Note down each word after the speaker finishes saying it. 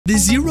The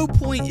 0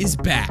 Point is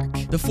back.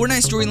 The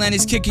Fortnite storyline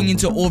is kicking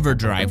into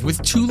overdrive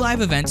with 2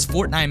 live events,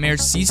 Fortnite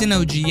Season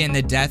OG and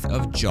the death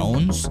of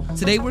Jones.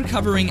 Today we're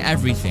covering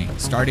everything,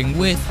 starting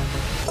with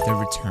the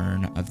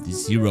return of the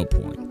 0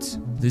 Point.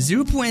 The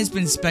 0 Point has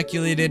been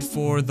speculated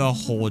for the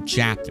whole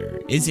chapter.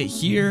 Is it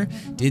here?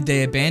 Did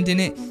they abandon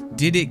it?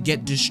 Did it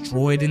get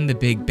destroyed in the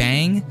Big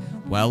Bang?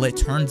 Well, it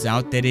turns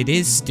out that it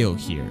is still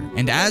here.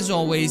 And as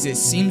always, it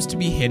seems to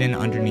be hidden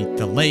underneath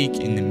the lake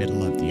in the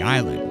middle of the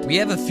island. We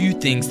have a few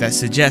things that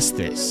suggest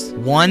this.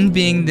 One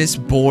being this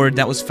board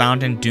that was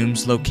found in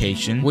Doom's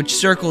location, which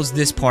circles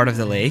this part of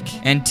the lake.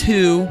 And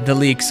 2, the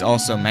leaks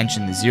also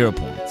mention the 0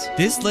 Point.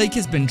 This lake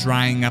has been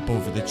drying up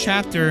over the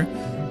chapter,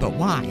 but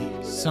why?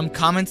 Some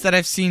comments that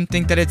I've seen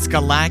think that it's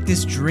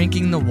Galactus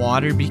drinking the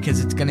water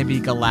because it's gonna be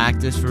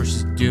Galactus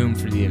versus Doom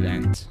for the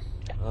event.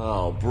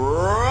 Oh,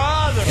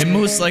 brother! It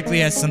most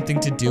likely has something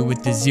to do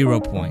with the 0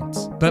 Point.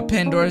 But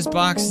Pandora's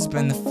box has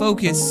been the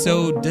focus,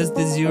 so does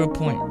the 0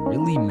 Point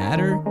really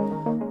matter?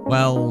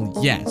 Well,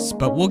 yes,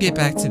 but we'll get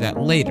back to that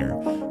later.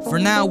 For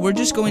now, we're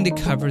just going to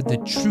cover the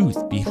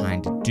truth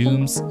behind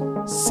Doom's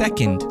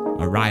second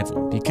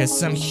arrival, because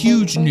some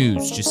huge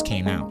news just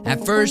came out.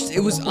 At first,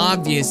 it was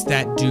obvious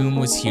that Doom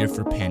was here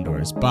for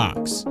Pandora's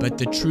box, but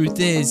the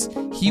truth is,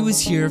 he was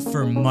here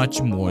for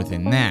much more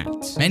than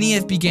that. Many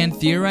have began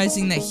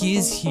theorizing that he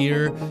is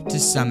here to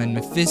summon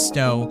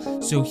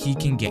Mephisto so he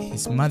can get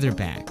his mother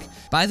back.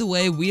 By the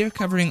way, we are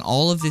covering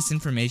all of this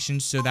information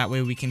so that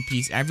way we can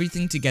piece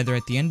everything together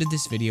at the end of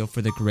this video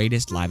for the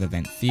greatest live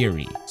event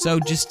theory. So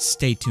just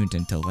stay tuned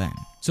until then.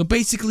 So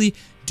basically,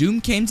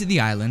 Doom came to the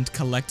island,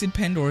 collected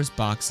Pandora's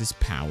box's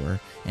power,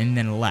 and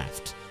then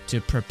left to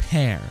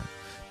prepare.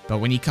 But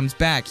when he comes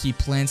back, he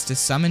plans to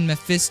summon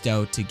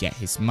Mephisto to get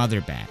his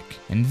mother back.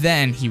 And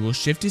then he will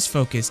shift his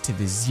focus to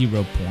the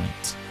 0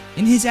 Point.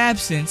 In his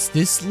absence,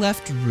 this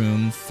left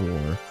room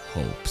for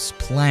Hope's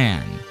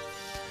plan.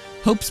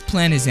 Hope's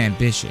plan is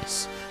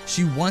ambitious.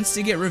 She wants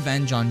to get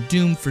revenge on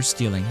Doom for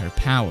stealing her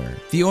power.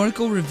 The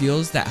Oracle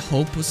reveals that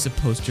Hope was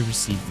supposed to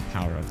receive the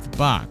power of the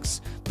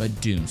box,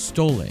 but Doom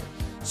stole it.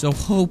 So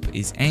Hope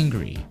is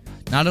angry.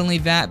 Not only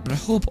that, but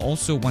Hope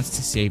also wants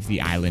to save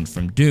the island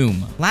from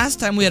Doom. Last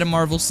time we had a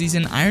Marvel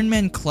season, Iron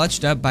Man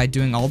clutched up by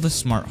doing all the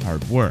smart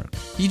hard work.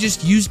 He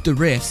just used the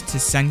rifts to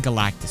send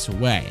Galactus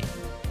away.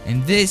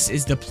 And this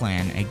is the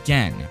plan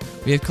again.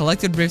 We have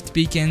collected rift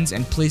beacons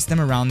and placed them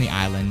around the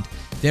island.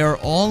 They are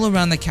all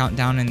around the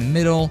countdown in the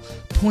middle,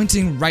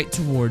 pointing right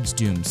towards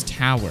Doom's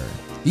tower.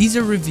 These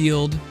are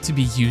revealed to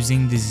be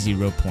using the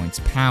 0 Point's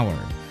power.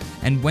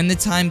 And when the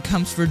time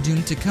comes for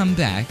Doom to come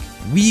back,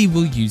 we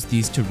will use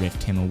these to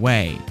rift him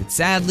away. But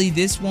sadly,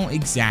 this won't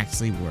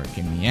exactly work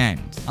in the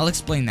end. I'll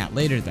explain that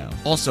later though.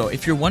 Also,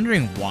 if you're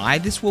wondering why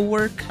this will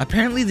work,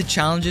 apparently the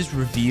challenges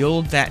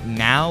revealed that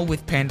now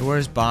with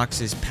Pandora's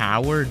box's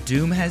power,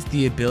 Doom has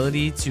the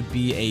ability to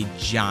be a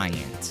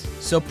giant.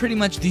 So pretty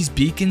much these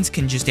beacons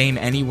can just aim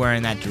anywhere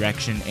in that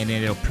direction and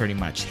it'll pretty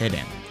much hit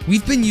him.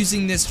 We've been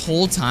using this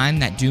whole time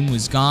that Doom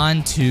was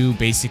gone to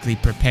basically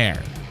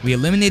prepare. We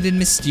eliminated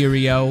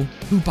Mysterio,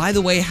 who by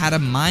the way had a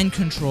mind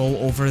control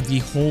over the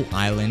whole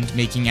island,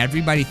 making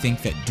everybody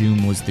think that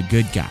Doom was the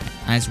good guy.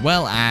 As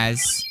well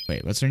as,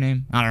 wait, what's her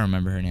name? I don't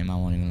remember her name, I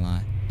won't even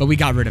lie. But we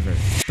got rid of her.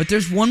 But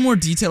there's one more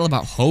detail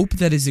about Hope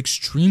that is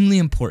extremely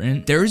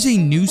important. There is a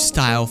new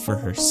style for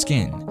her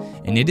skin,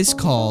 and it is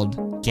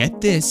called, get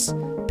this,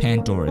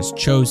 Pandora's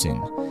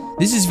Chosen.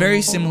 This is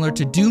very similar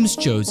to Doom's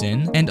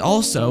Chosen, and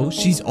also,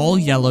 she's all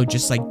yellow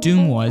just like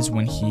Doom was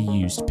when he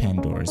used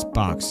Pandora's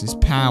box's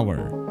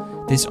power.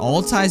 This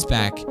all ties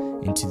back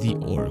into the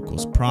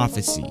Oracle's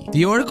prophecy.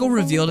 The Oracle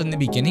revealed in the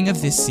beginning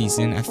of this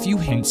season a few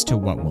hints to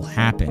what will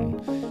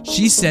happen.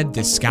 She said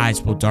the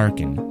skies will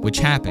darken, which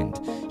happened.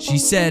 She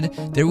said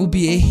there will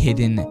be a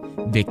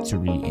hidden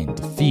victory in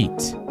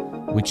defeat,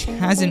 which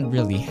hasn't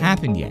really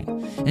happened yet.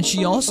 And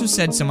she also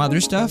said some other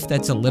stuff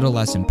that's a little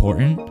less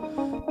important,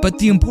 but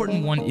the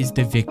important one is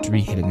the victory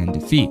hidden in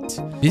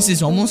defeat. This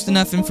is almost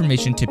enough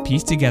information to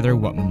piece together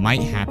what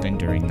might happen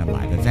during the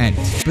live event.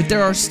 But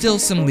there are still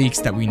some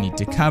leaks that we need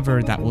to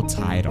cover that will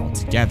tie it all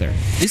together.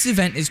 This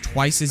event is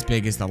twice as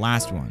big as the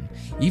last one,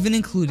 even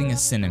including a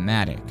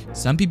cinematic.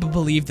 Some people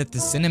believe that the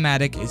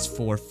cinematic is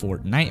for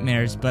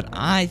Fortnite, but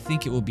I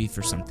think it will be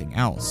for something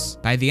else.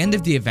 By the end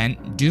of the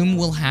event, Doom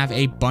will have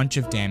a bunch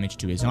of damage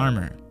to his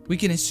armor. We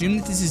can assume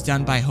that this is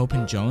done by Hope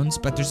and Jones,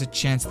 but there's a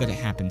chance that it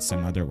happens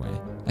some other way.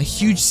 A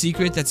huge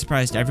secret that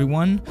surprised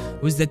everyone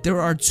was that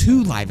there are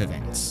 2 live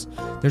events.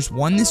 There's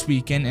one this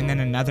weekend and then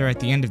another at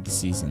the end of the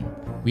season.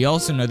 We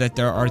also know that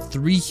there are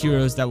 3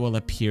 heroes that will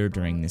appear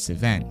during this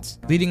event,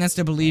 leading us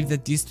to believe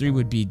that these 3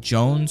 would be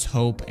Jones,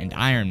 Hope, and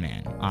Iron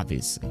Man,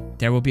 obviously.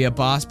 There will be a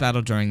boss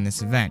battle during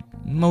this event,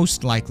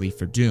 most likely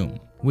for Doom.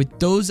 With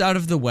those out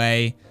of the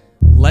way,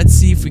 let's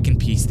see if we can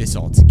piece this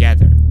all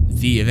together.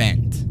 The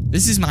event.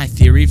 This is my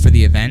theory for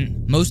the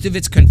event. Most of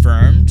it's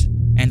confirmed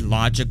and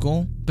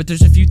logical, but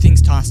there's a few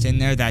things tossed in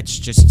there that's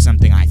just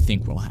something I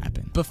think will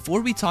happen.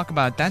 Before we talk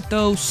about that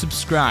though,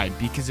 subscribe,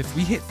 because if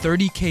we hit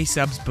 30k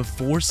subs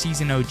before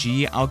Season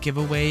OG, I'll give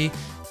away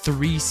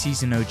 3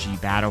 Season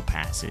OG battle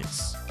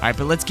passes. Alright,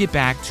 but let's get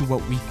back to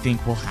what we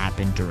think will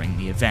happen during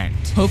the event.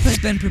 Hope has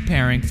been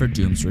preparing for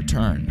Doom's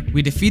return.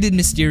 We defeated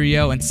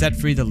Mysterio and set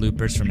free the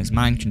loopers from his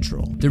mind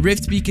control. The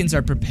rift beacons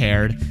are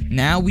prepared,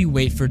 now we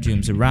wait for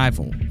Doom's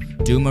arrival.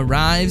 Doom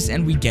arrives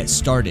and we get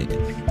started.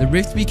 The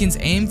rift beacons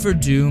aim for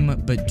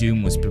Doom, but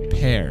Doom was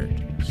prepared.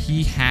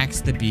 He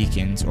hacks the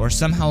beacons or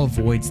somehow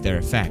avoids their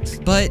effects,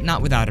 but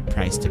not without a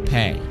price to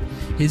pay.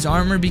 His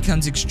armor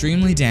becomes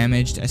extremely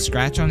damaged, a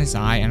scratch on his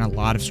eye and a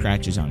lot of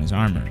scratches on his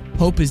armor.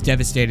 Hope is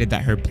devastated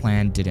that her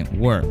plan didn't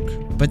work,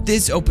 but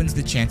this opens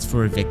the chance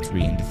for a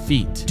victory and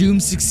defeat. Doom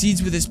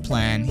succeeds with his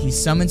plan, he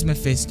summons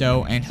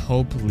Mephisto, and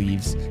Hope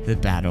leaves the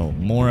battle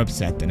more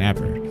upset than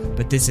ever.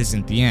 But this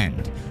isn't the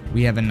end.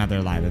 We have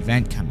another live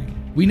event coming.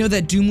 We know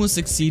that Doom will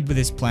succeed with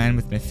his plan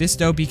with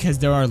Mephisto because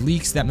there are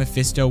leaks that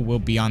Mephisto will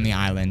be on the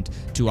island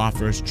to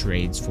offer us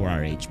trades for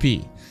our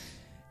HP.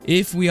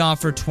 If we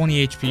offer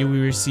 20 HP, we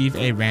receive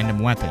a random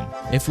weapon.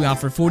 If we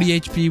offer 40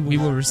 HP, we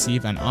will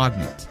receive an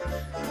augment.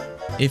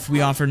 If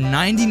we offer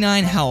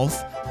 99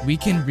 health, we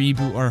can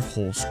reboot our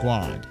whole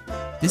squad.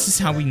 This is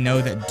how we know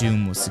that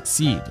Doom will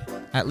succeed,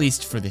 at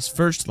least for this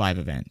first live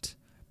event.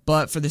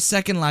 But for the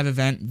second live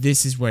event,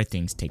 this is where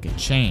things take a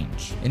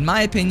change. In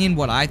my opinion,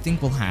 what I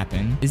think will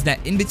happen is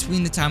that in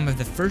between the time of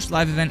the first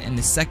live event and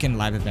the second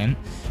live event,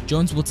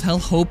 Jones will tell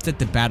Hope that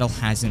the battle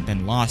hasn't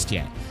been lost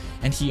yet,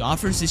 and he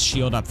offers his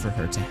shield up for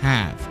her to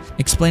have,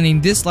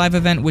 explaining this live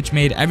event which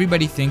made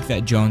everybody think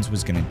that Jones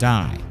was gonna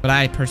die. But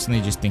I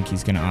personally just think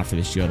he's gonna offer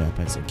the shield up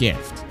as a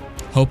gift.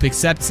 Hope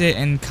accepts it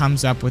and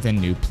comes up with a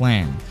new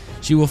plan.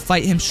 She will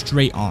fight him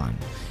straight on,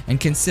 and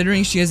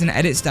considering she has an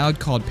edit style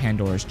called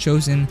Pandora's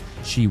Chosen,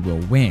 she will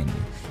win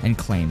and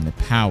claim the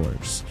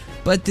powers.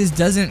 But this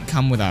doesn't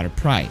come without a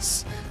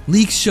price.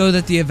 Leaks show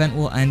that the event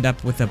will end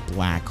up with a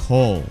black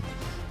hole.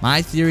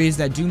 My theory is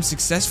that Doom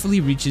successfully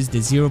reaches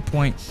the 0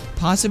 point,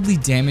 possibly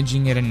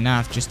damaging it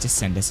enough just to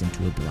send us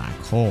into a black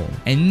hole.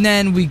 And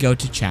then we go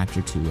to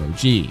Chapter 2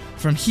 OG.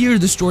 From here,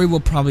 the story will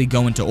probably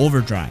go into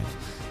overdrive.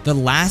 The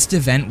last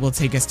event will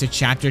take us to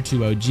Chapter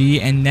 2 OG,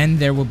 and then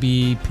there will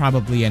be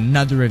probably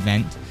another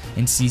event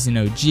in Season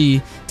OG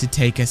to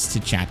take us to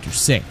Chapter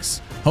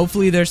 6.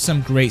 Hopefully there's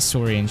some great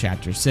story in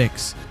Chapter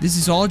 6. This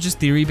is all just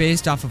theory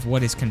based off of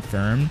what is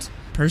confirmed.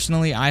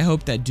 Personally, I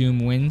hope that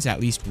Doom wins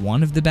at least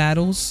one of the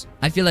battles.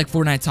 I feel like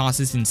Fortnite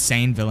tosses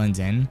insane villains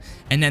in,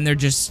 and then they're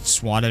just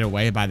swatted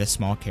away by the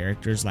small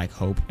characters like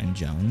Hope and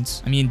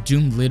Jones. I mean,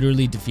 Doom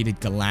literally defeated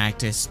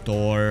Galactus,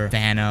 Thor,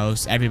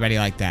 Thanos, everybody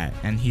like that,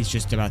 and he's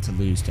just about to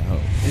lose to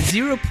Hope. The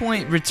 0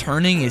 point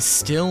returning is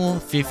still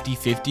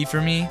 50-50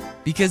 for me,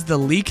 because the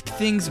leaked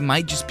things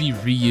might just be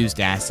reused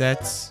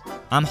assets.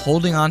 I'm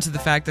holding on to the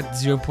fact that the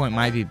 0 point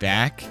might be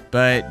back,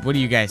 but what do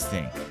you guys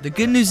think? The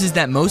good news is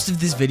that most of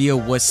this video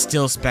was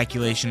still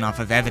speculation off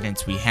of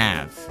evidence we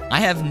have. I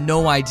have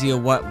no idea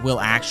what will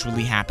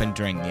actually happen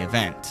during the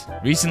event.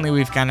 Recently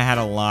we've kind of had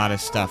a lot of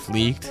stuff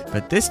leaked,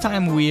 but this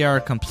time we are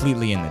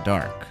completely in the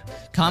dark.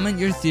 Comment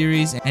your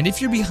theories, and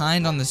if you're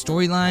behind on the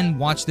storyline,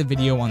 watch the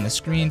video on the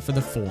screen for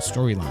the full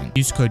storyline.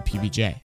 Use code PBJ.